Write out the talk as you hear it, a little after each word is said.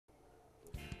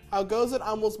How goes it?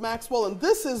 I'm Will Maxwell, and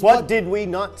this is What Did We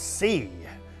Not See?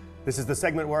 This is the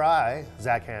segment where I,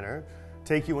 Zach Hanner,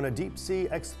 take you on a deep-sea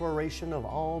exploration of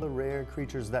all the rare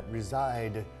creatures that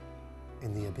reside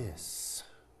in the abyss.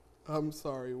 I'm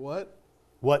sorry, what?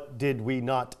 What Did We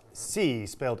Not See,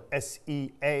 spelled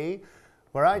S-E-A,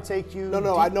 where I take you...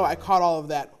 No, I know, I caught all of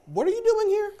that. What are you doing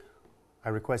here? I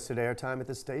requested airtime at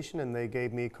the station, and they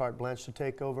gave me carte blanche to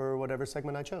take over whatever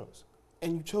segment I chose.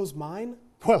 And you chose mine?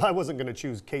 Well, I wasn't going to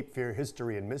choose Cape Fear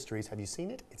History and Mysteries. Have you seen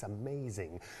it? It's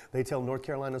amazing. They tell North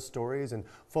Carolina stories and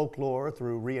folklore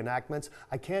through reenactments.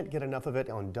 I can't get enough of it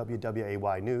on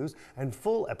WWAY News and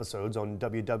full episodes on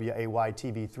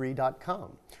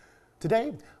WWAYTV3.com.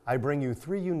 Today, I bring you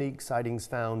 3 unique sightings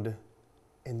found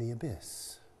in the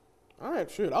abyss. All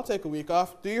right, shoot, I'll take a week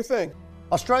off. Do your thing.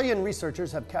 Australian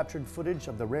researchers have captured footage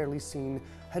of the rarely seen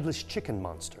headless chicken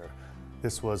monster.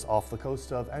 This was off the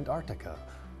coast of Antarctica.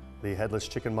 The headless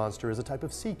chicken monster is a type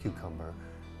of sea cucumber.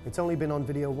 It's only been on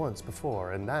video once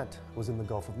before, and that was in the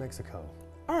Gulf of Mexico.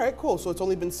 All right, cool. So it's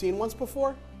only been seen once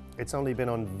before? It's only been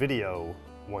on video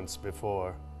once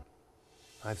before.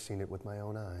 I've seen it with my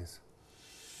own eyes.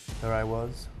 There I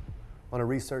was, on a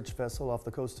research vessel off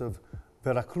the coast of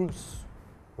Veracruz,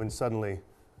 when suddenly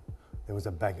there was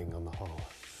a banging on the hull.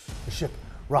 The ship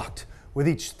rocked. With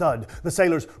each thud, the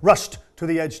sailors rushed to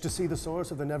the edge to see the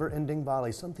source of the never-ending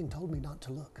volley. Something told me not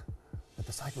to look, that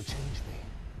the sight would change me.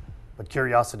 But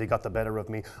curiosity got the better of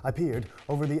me. I peered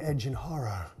over the edge in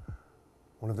horror.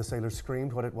 One of the sailors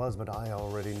screamed what it was, but I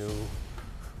already knew.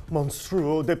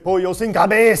 Monstruo de pollo sin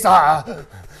cabeza!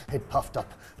 It puffed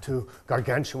up to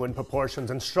gargantuan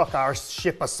proportions and struck our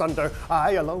ship asunder.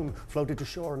 I alone floated to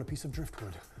shore on a piece of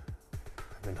driftwood.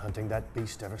 I've been hunting that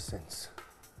beast ever since.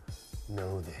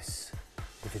 Know this.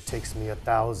 If it takes me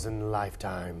 1,000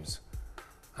 lifetimes,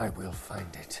 I will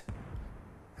find it,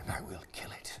 and I will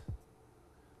kill it.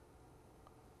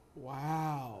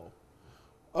 Wow.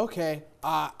 Okay,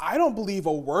 I don't believe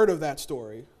a word of that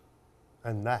story.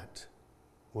 And that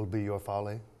will be your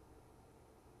folly.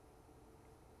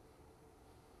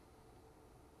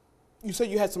 You said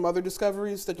you had some other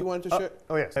discoveries that you wanted to share?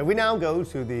 Oh yes. And we now go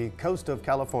to the coast of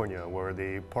California, where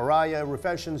the Pariah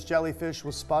rufescens jellyfish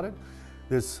was spotted.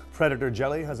 This predator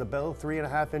jelly has a bill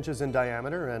 3.5 inches in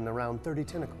diameter and around 30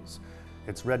 tentacles.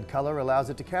 Its red color allows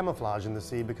it to camouflage in the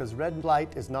sea because red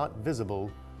light is not visible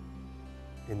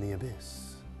in the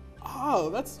abyss. Oh,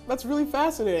 that's really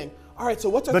fascinating. All right, so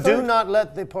what's a But third? do not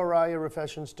let the Pariah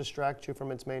rufescens distract you from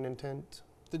its main intent.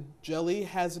 The jelly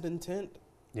has an intent?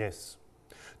 Yes.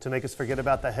 To make us forget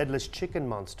about the headless chicken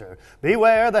monster.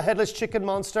 Beware the headless chicken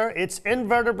monster. It's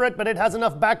invertebrate, but it has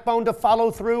enough backbone to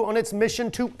follow through on its mission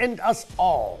to end us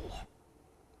all.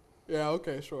 Yeah,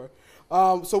 okay, sure.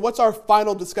 So what's our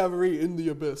final discovery in the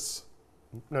abyss?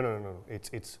 No.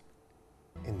 It's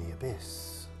in the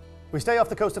abyss. We stay off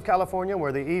the coast of California,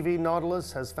 where the EV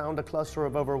Nautilus has found a cluster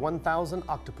of over 1,000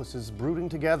 octopuses brooding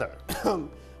together.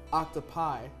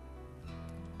 Octopi.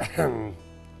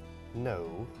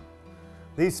 No.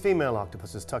 These female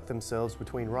octopuses tuck themselves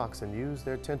between rocks and use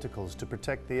their tentacles to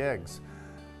protect the eggs.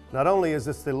 Not only is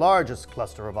this the largest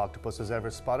cluster of octopuses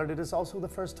ever spotted, it is also the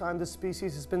first time this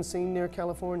species has been seen near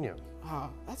California.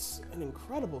 That's an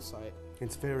incredible sight.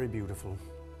 It's very beautiful,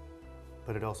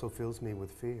 but it also fills me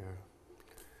with fear.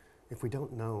 If we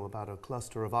don't know about a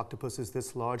cluster of octopuses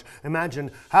this large, imagine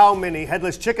how many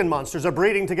headless chicken monsters are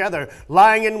breeding together,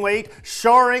 lying in wait,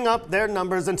 shoring up their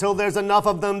numbers until there's enough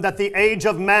of them that the age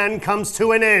of man comes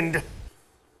to an end.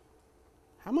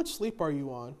 How much sleep are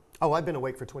you on? Oh, I've been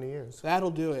awake for 20 years.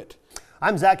 That'll do it.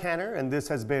 I'm Zach Hanner, and this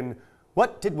has been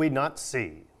What Did We Not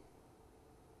See?